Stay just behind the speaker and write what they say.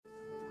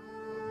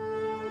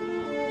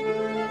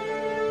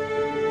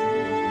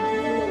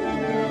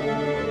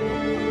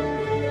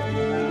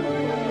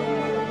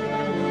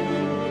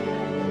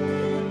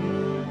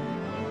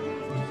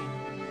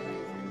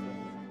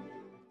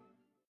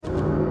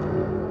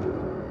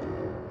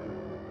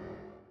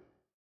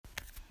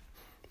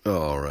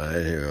All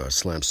right, here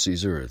Slam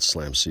Caesar at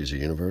Slam Caesar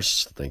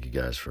Universe. Thank you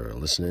guys for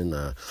listening.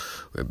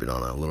 We've been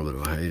on a little bit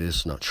of a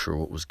hiatus, not sure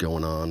what was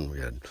going on. We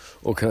had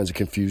all kinds of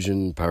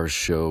confusion, Paris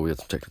show, we had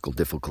some technical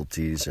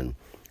difficulties, and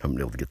haven't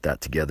been able to get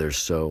that together.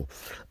 So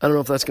I don't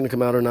know if that's going to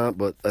come out or not,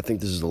 but I think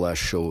this is the last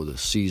show of the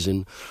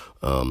season.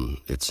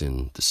 It's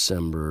in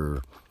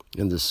December.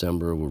 In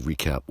December, we'll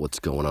recap what's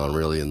going on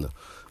really in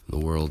the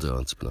world.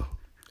 It's been an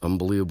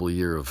unbelievable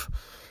year of,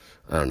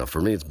 I don't know,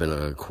 for me it's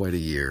been quite a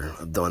year.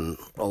 I've done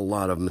a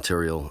lot of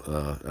material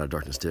out of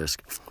Darkness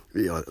Disc,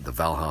 the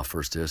Valhalla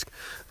first disc,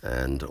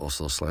 and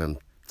also Slam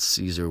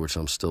Caesar, which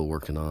I'm still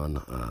working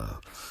on.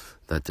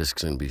 That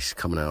disc's going to be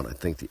coming out, I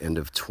think, the end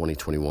of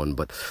 2021,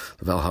 but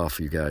the Valhalla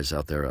for you guys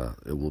out there,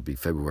 it will be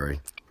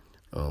February.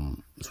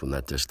 It's when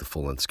that disc, the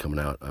full length's coming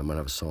out. I might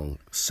have a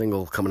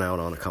single coming out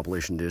on a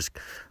compilation disc,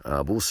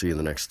 but we'll see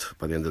by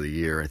the end of the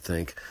year, I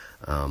think.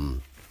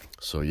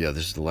 So yeah,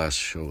 this is the last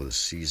show of the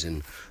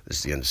season. This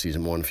is the end of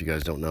season 1, if you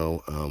guys don't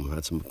know.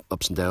 Had some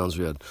ups and downs.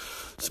 We had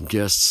some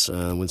guests,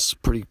 was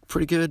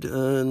pretty good,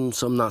 and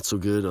some not so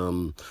good.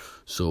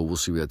 So we'll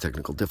see. We had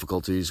technical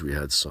difficulties. We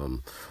had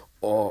some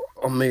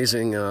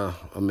amazing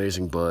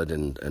bud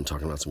and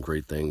talking about some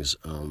great things.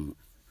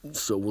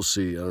 So we'll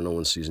see. I don't know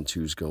when season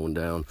 2 is going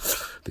down. I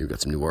think we've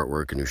got some new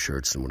artwork and new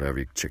shirts and whatever.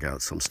 You can check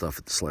out some stuff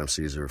at the Slam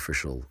Caesar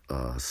official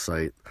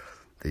site,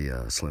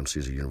 the Slam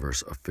Caesar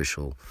Universe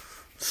official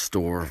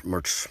store,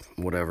 merch,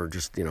 whatever.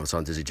 Just, it's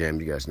on Dizzy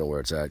Jam. You guys know where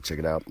it's at. Check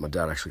it out. My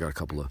dad actually got a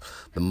couple of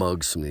the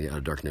mugs from the Out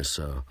of Darkness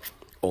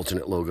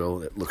alternate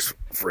logo. It looks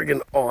friggin'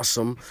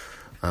 awesome.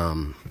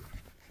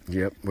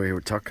 Yep.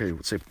 Wait, Tuck. Hey,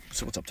 say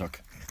what's up, Tuck?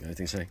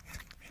 Anything to say?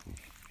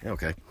 Yeah,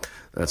 okay.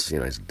 That's,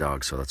 he's a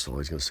dog, so that's all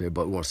he's going to say.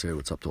 But we want to say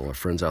what's up to all our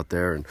friends out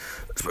there, and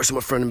especially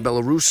my friend in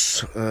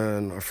Belarus,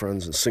 and our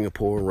friends in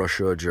Singapore,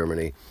 Russia,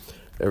 Germany,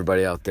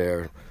 everybody out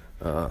there.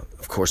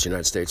 Of course, the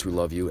United States, we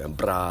love you. And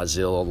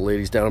Brazil, all the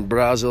ladies down in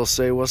Brazil,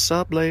 say what's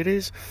up,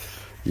 ladies.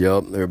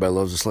 Yup, everybody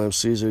loves the Slam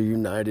Caesar,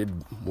 united,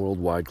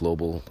 worldwide,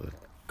 global,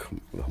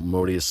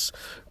 harmonious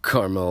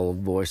caramel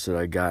voice that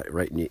I got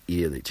right in your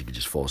ear that you could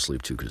just fall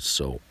asleep to because it's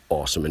so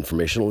awesome,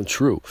 informational, and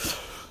true.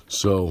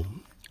 So,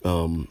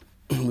 we've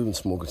been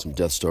smoking some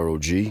Death Star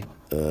OG,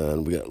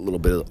 and we got a little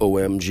bit of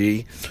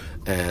OMG,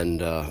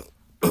 and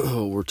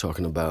we're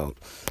talking about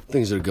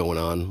things that are going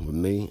on with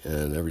me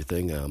and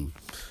everything.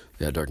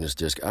 Darkness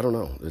Disc, I don't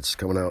know. It's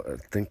coming out, I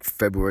think,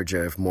 February,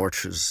 January,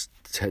 March is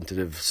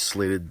tentative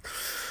slated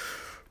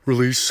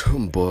release.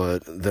 But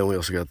then we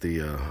also got I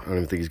don't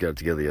even think he's got it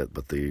together yet,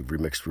 but the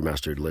remixed,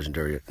 remastered,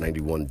 legendary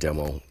 91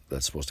 demo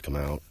that's supposed to come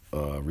out,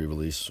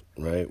 re-release,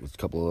 right? With a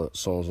couple of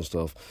songs and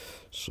stuff.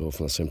 So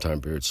from the same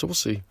time period. So we'll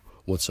see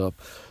what's up.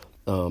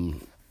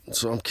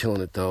 So I'm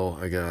killing it, though.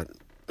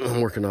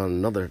 I'm working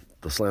on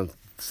the Slam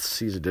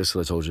Caesar disc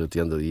that I told you at the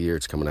end of the year.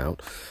 It's coming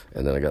out.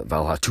 And then I got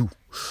Valhalla 2,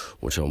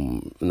 which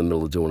I'm in the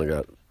middle of doing. I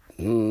got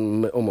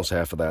almost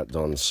half of that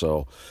done,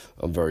 so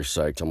I'm very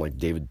psyched. I'm like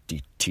David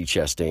T.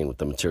 Chastain with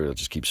the material. It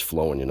just keeps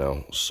flowing,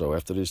 So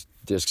after these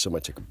discs, I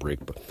might take a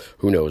break, but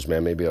who knows,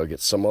 man? Maybe I'll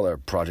get some other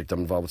project. I'm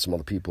involved with some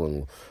other people, and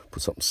we'll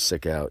put something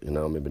sick out,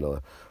 Maybe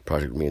another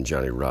project with me and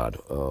Johnny Rod.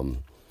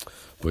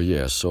 But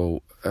yeah,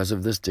 so as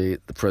of this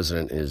date, the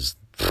president is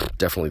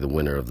definitely the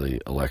winner of the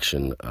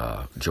election.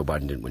 Joe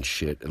Biden didn't win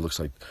shit. It looks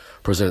like the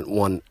president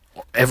won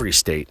every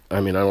state.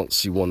 I mean, I don't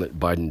see one that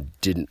Biden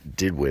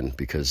did win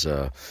because,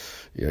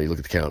 you look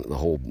at the count, the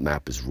whole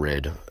map is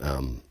red.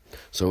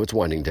 So it's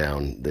winding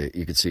down.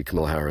 You can see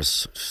Kamala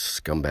Harris,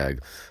 scumbag,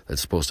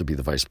 that's supposed to be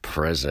the vice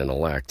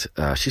president-elect.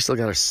 She still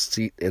got a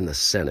seat in the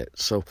Senate.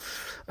 So,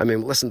 I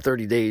mean, less than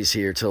 30 days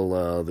here till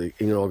the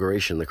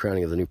inauguration, the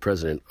crowning of the new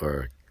president,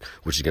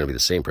 which is going to be the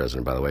same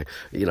president, by the way.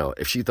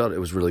 If she thought it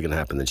was really going to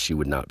happen, then she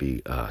would not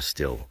be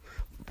still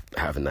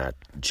having that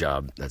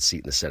job, that seat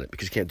in the Senate,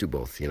 because you can't do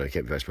both. You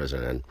can't be vice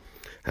president and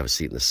have a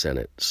seat in the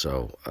Senate.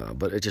 So,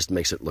 but it just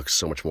makes it look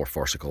so much more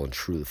farcical and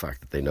true, the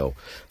fact that they know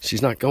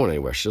she's not going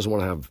anywhere. She doesn't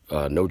want to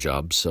have no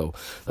job, so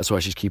that's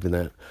why she's keeping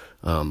that.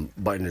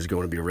 Biden is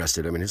going to be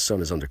arrested. I mean, his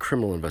son is under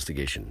criminal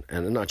investigation,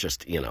 and not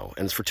just, and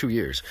it's for 2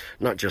 years,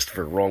 not just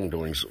for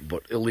wrongdoings,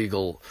 but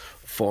illegal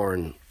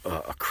foreign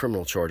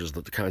criminal charges,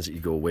 the kinds that you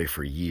go away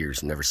for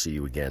years and never see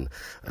you again.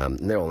 And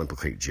they all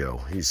implicate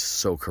Joe. He's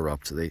so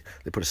corrupt. They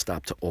put a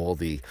stop to all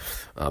the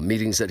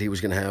meetings that he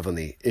was going to have on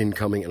the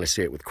incoming, and I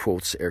say it with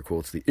quotes, air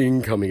quotes, the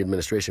incoming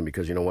administration,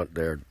 because you know what?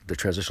 The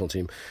transitional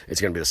team,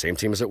 it's going to be the same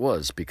team as it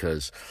was,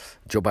 because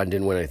Joe Biden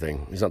didn't win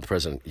anything. He's not the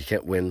president. You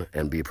can't win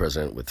and be a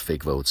president with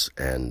fake votes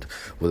and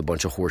with a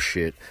bunch of horse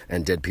shit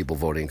and dead people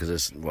voting, because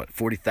there's,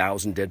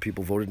 40,000 dead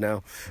people voted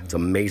now? It's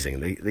amazing.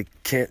 They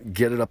can't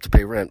get it up to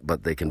pay rent,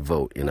 but they can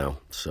vote,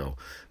 So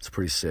it's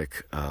pretty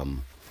sick.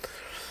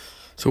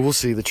 So we'll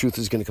see. The truth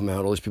is going to come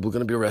out. All these people are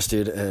going to be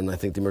arrested, and I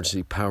think the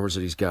emergency powers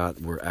that he's got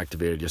were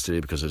activated yesterday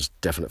because there's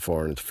definite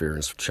foreign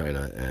interference from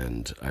China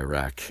and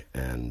Iraq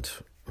and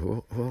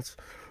who else?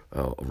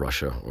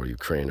 Russia or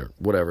Ukraine or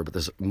whatever, but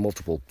there's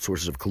multiple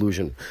sources of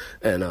collusion,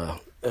 and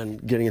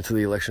and getting into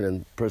the election,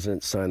 and the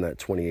president signed that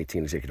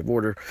 2018 executive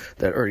order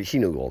that already he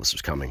knew all this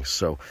was coming.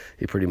 So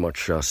he pretty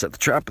much set the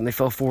trap, and they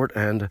fell for it,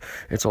 and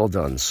it's all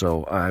done.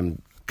 So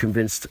I'm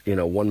convinced,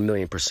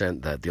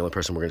 1,000,000% that the only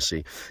person we're going to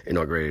see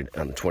inaugurated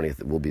on the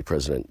 20th will be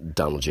President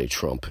Donald J.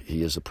 Trump.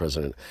 He is the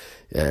president,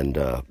 and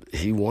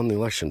he won the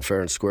election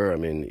fair and square. I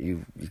mean,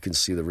 you can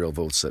see the real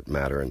votes that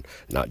matter, and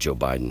not Joe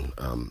Biden.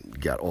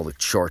 Got all the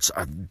charts.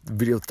 I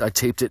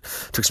taped it,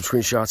 took some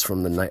screenshots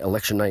from the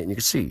election night, and you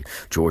can see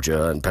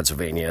Georgia and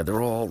Pennsylvania,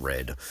 they're all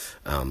red.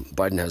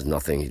 Biden has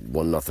nothing. He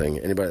won nothing.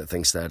 Anybody that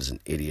thinks that is an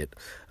idiot.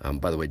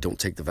 By the way, don't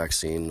take the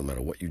vaccine no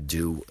matter what you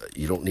do.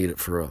 You don't need it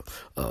for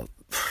a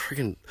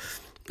freaking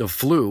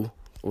flu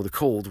or the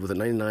cold with a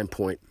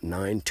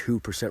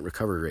 99.92%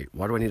 recovery rate.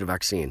 Why do I need a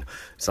vaccine?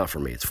 It's not for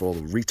me. It's for all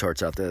the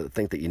retards out there that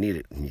think that you need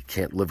it and you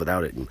can't live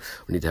without it, and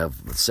we need to have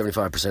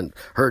 75%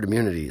 herd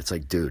immunity. It's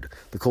like, dude,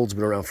 the cold's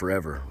been around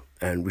forever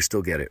and we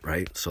still get it,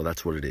 right? So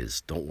that's what it is.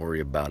 Don't worry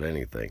about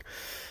anything.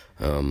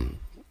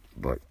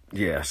 But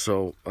yeah,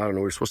 so I don't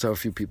know. We're supposed to have a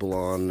few people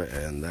on,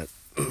 and that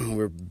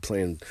we're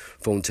playing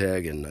phone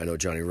tag, and I know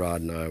Johnny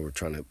Rod and I were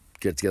trying to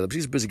get together, but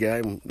he's a busy guy.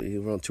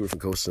 He's on 2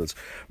 different coasts, and it's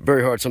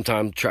very hard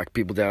sometimes to track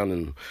people down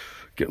and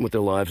get them with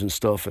their lives and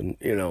stuff. And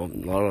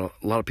a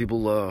lot of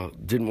people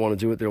didn't want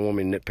to do it. They don't want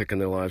me nitpicking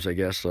their lives, I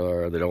guess,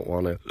 or they don't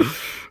want to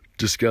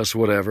discuss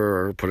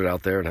whatever or put it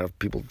out there and have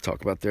people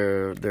talk about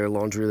their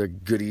laundry, their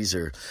goodies,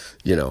 or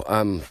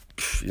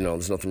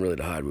there's nothing really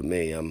to hide with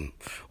me. I'm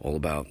all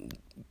about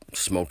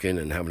smoking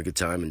and having a good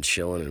time and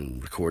chilling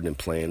and recording and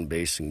playing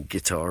bass and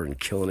guitar and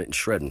killing it and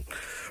shredding,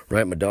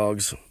 right? My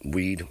dogs,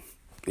 weed,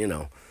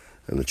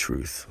 and the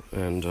truth.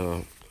 And,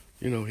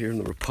 here in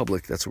the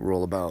Republic, that's what we're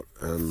all about.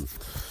 I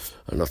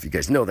don't know if you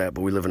guys know that,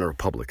 but we live in a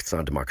republic. It's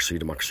not a democracy.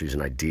 Democracy is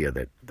an idea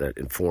that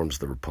informs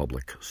the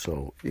republic.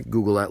 So you can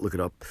Google that, look it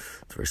up.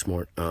 It's very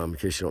smart. In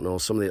case you don't know,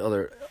 some of the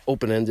other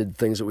open-ended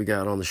things that we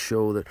got on the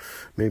show that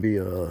maybe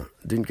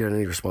didn't get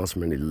any response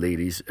from any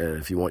ladies.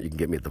 If you want, you can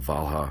get me at the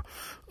Valha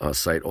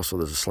site. Also,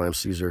 there's a Slam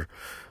Caesar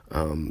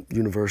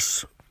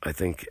universe, I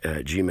think,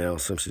 at Gmail,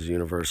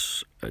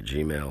 slamcaesaruniverse at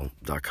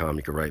gmail.com.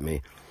 You can write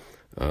me.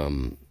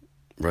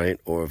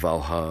 Right? Or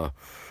Valha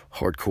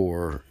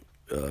Hardcore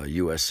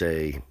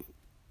USA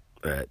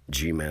at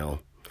Gmail.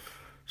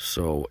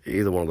 So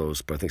either one of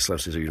those, but I think Slam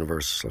Caesar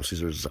Universe, Slam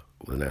Caesar's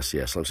with an S,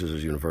 yeah, Slam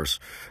Caesar's Universe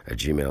at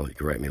Gmail. You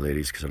can write me,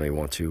 ladies, because I know you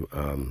want to.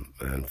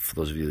 And for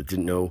those of you that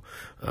didn't know,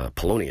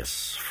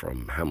 Polonius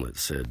from Hamlet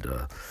said,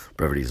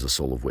 brevity is the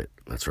soul of wit.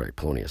 That's right,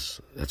 Polonius.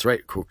 That's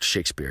right, quote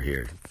Shakespeare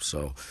here. So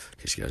in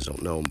case you guys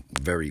don't know,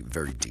 very,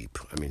 very deep.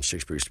 I mean,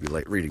 Shakespeare used to be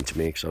light reading to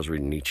me because I was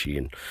reading Nietzsche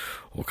and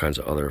all kinds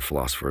of other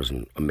philosophers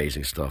and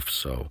amazing stuff.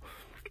 So,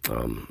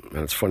 and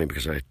it's funny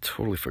because I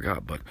totally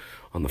forgot, but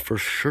on the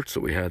first shirts that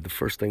we had, the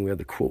first thing we had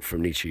the quote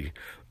from Nietzsche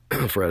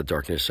for Out of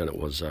Darkness, and it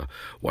was,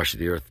 why should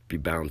the earth be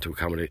bound to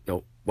accommodate,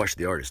 no, why should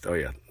the artist, oh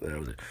yeah, that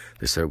was it.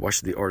 They said, why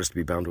should the artist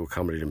be bound to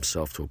accommodate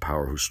himself to a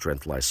power whose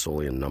strength lies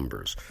solely in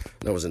numbers?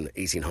 And that was in the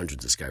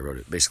 1800s, this guy wrote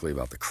it, basically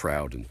about the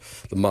crowd and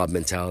the mob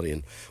mentality,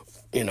 and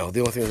the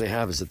only thing they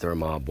have is that they're a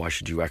mob. Why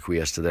should you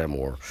acquiesce to them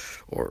or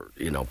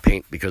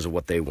paint because of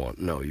what they want?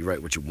 No, you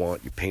write what you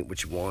want, you paint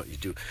what you want, you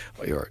do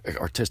your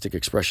artistic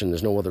expression.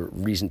 There's no other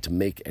reason to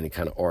make any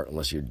kind of art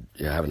unless you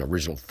have an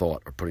original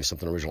thought or putting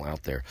something original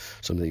out there.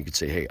 Something you could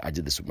say, hey, I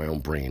did this with my own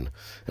brain.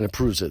 And it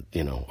proves that,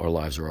 our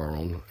lives are our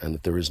own and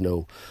that there is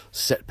no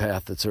set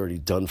path that's already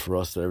done for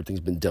us, that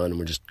everything's been done and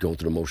we're just going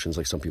through the motions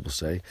like some people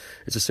say.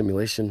 It's a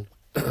simulation.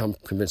 I'm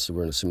convinced that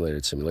we're in a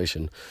simulated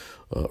simulation,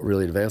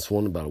 really advanced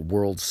one, about a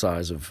world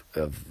size of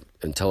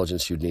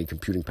intelligence. You'd need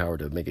computing power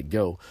to make it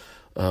go.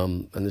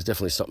 And there's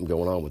definitely something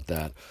going on with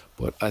that.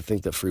 But I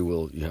think that free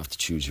will, you have to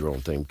choose your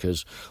own thing.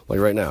 Because, like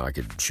right now, I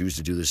could choose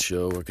to do this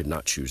show or I could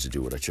not choose to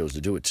do it. I chose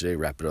to do it today,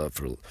 wrap it up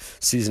for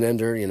season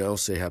ender,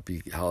 say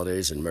happy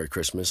holidays and Merry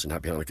Christmas and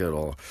Happy Hanukkah to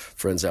all our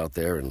friends out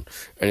there. And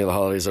any of the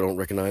holidays I don't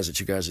recognize that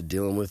you guys are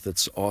dealing with,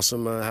 that's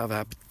awesome. Have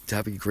a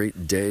happy,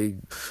 great day,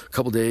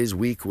 couple days,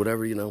 week,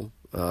 whatever,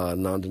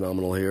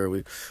 non-denominational here.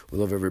 We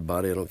love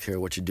everybody. I don't care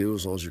what you do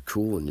as long as you're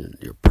cool and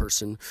you're a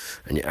person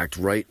and you act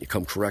right, you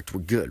come correct, we're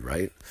good,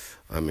 right?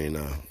 I mean,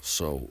 I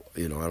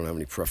don't have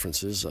any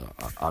preferences.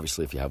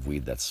 Obviously, if you have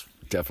weed, that's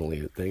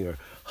definitely a thing, or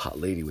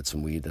hot lady with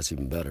some weed, that's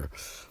even better.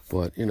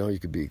 But, you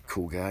could be a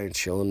cool guy and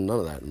chilling, none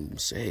of that,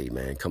 and say, hey,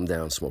 man, come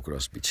down, smoke with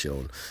us, be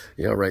chilling.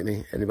 Write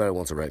me. Anybody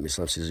wants to write me,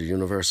 Slam Caesar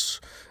Universe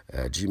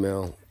at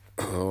Gmail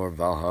or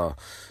Valha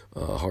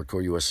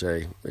Hardcore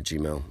USA at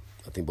Gmail.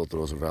 I think both of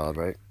those are valid,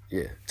 right?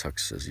 Yeah, Tux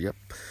says, yep.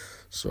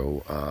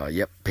 So,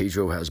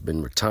 Pedro has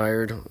been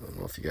retired. I don't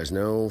know if you guys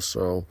know.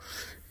 So,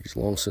 he's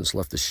long since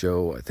left the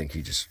show. I think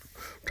he just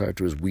retired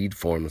to his weed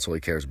farm. That's all he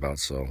cares about.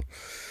 So,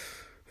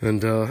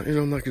 and,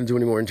 I'm not going to do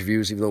any more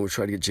interviews, even though we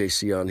tried to get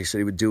JC on. He said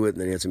he would do it, and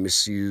then he had some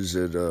issues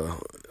at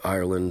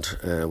Ireland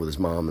with his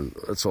mom, and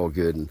that's all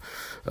good. And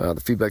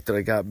the feedback that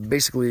I got,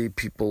 basically,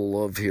 people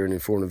love hearing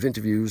informative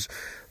interviews.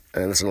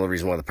 And that's another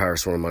reason why the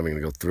Paris one, I'm not even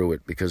going to go through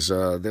it, because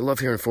they love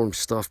hearing forum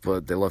stuff,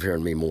 but they love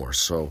hearing me more.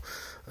 So,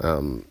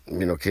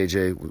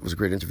 KJ was a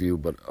great interview,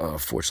 but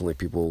fortunately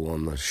people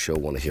on the show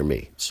want to hear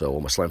me. So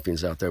all my Slam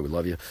Fiends out there, we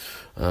love you.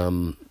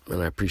 And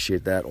I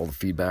appreciate that, all the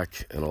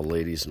feedback and all the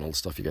ladies and all the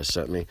stuff you guys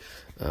sent me.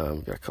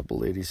 Got a couple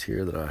ladies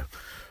here that I'm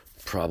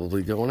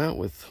probably going out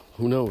with.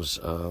 Who knows?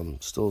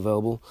 Still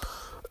available.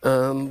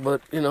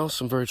 But,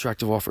 some very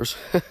attractive offers.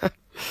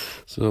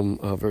 Some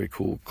very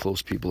cool,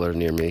 close people that are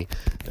near me.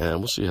 And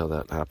we'll see how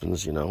that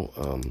happens,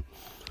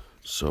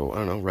 So, I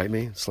don't know, write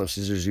me,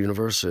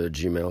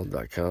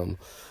 slamcaesarsuniverse@gmail.com.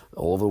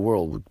 All over the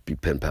world would be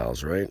pen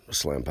pals, right?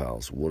 Slam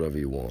pals, whatever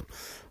you want.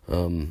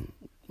 I'm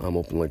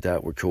open like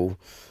that. We're cool.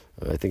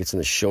 I think it's in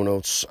the show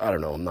notes. I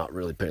don't know. I'm not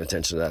really paying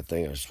attention to that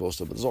thing. I'm supposed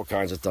to, but there's all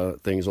kinds of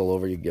things all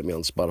over. You can get me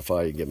on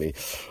Spotify. You can get me,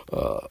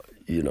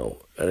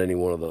 at any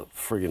one of the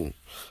friggin'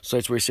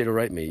 sites where you say to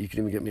write me. You can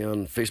even get me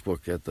on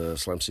Facebook at the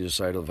Slam Caesar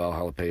site or the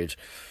Valhalla page.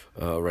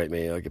 Write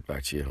me. I'll get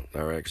back to you.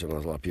 All right, because I know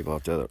there's a lot of people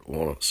out there that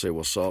want to say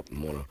what's up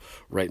and want to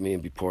write me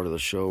and be part of the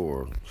show,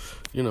 or,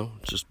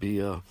 just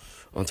be on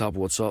top of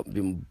what's up,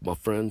 be my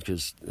friend,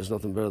 because there's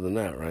nothing better than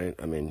that, right?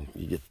 I mean,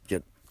 you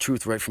get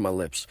truth right from my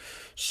lips.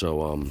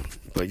 So,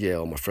 but yeah,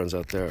 all my friends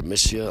out there, I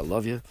miss you. I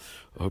love you.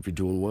 I hope you're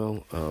doing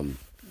well.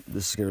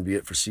 This is going to be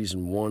it for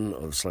season 1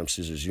 of the Slam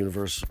Caesars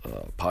Universe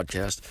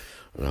podcast.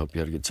 And I hope you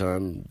had a good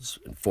time. It's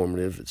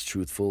informative. It's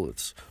truthful.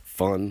 It's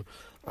fun.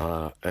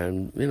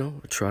 And, I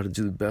try to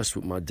do the best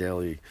with my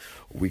daily,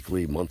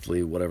 weekly,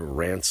 monthly, whatever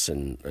rants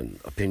and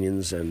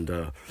opinions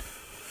and,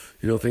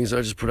 things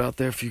I just put out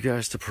there for you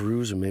guys to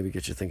peruse and maybe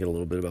get you thinking a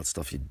little bit about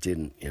stuff you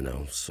didn't,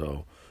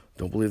 So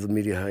don't believe the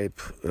media hype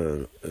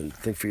and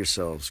think for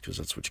yourselves, because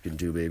that's what you can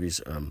do,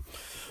 babies.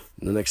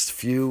 The next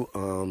few,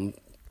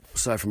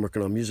 aside from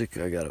working on music,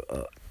 I got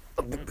a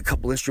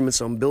couple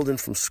instruments I'm building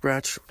from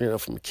scratch,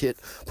 from a kit,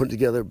 putting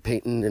together,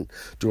 painting and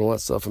doing all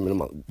that stuff. I'm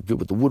not good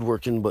with the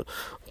woodworking, but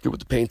I'm good with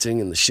the painting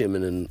and the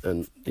shimming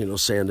and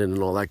sanding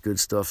and all that good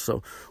stuff.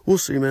 So we'll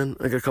see, man.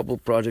 I got a couple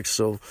of projects,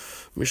 so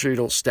make sure you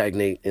don't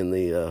stagnate in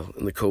the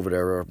COVID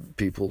era,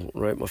 people,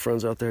 right? My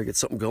friends out there, get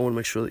something going.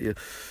 Make sure that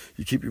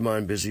you keep your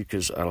mind busy,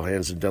 because idle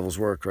hands the devil's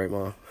work, right,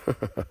 Ma?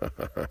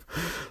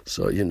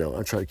 So,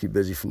 I try to keep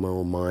busy for my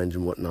own mind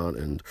and whatnot,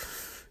 and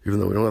even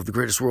though we don't have the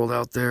greatest world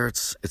out there,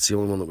 it's the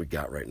only one that we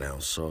got right now.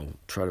 So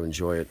try to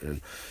enjoy it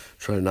and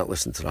try to not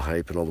listen to the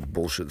hype and all the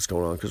bullshit that's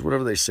going on, because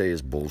whatever they say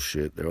is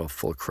bullshit. They're all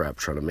full of crap,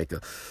 trying to make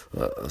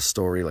a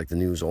story like the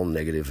news all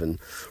negative, and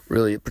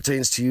really it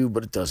pertains to you,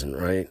 but it doesn't,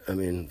 right? I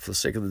mean, for the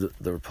sake of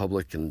the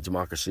republic and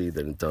democracy,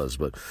 then it does.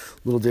 But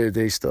little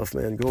day-to-day stuff,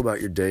 man, go about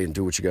your day and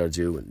do what you got to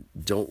do, and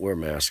don't wear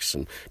masks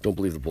and don't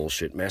believe the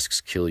bullshit. Masks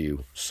kill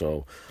you,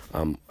 so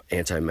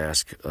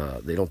anti-mask,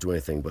 they don't do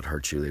anything but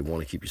hurt you. They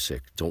want to keep you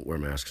sick. Don't wear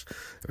masks.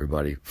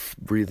 Everybody,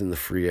 breathe in the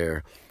free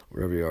air.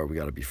 Wherever you are, we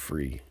got to be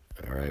free.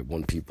 All right,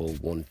 one people,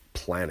 one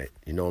planet.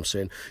 You know what I'm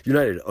saying?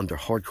 United under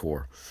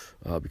hardcore,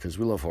 because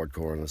we love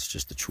hardcore, and it's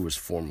just the truest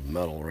form of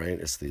metal, right?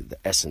 It's the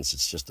essence.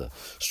 It's just a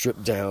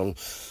stripped down,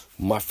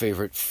 my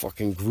favorite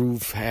fucking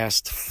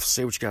groove-fast,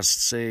 say what you got to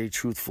say,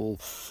 truthful,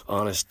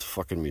 honest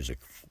fucking music.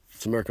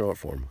 It's American art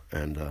form,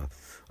 and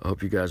I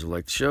hope you guys will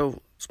like the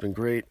show. It's been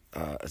great.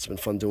 It's been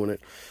fun doing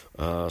it.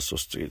 So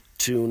stay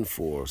tuned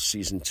for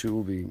season 2.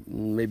 Will be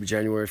maybe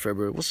January,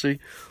 February. We'll see.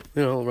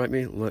 Write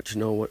me, let you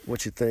know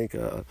what you think.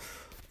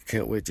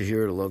 Can't wait to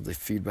hear it. I love the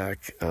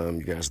feedback.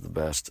 You guys are the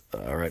best.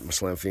 All right, my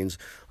Slam Fiends.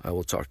 I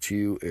will talk to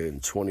you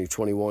in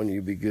 2021.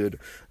 You be good,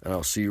 and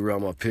I'll see you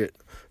around my pit.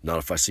 Not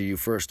if I see you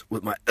first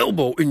with my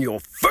elbow in your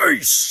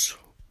face.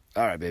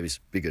 All right, babies.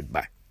 Be good.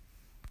 Bye.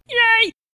 Yay!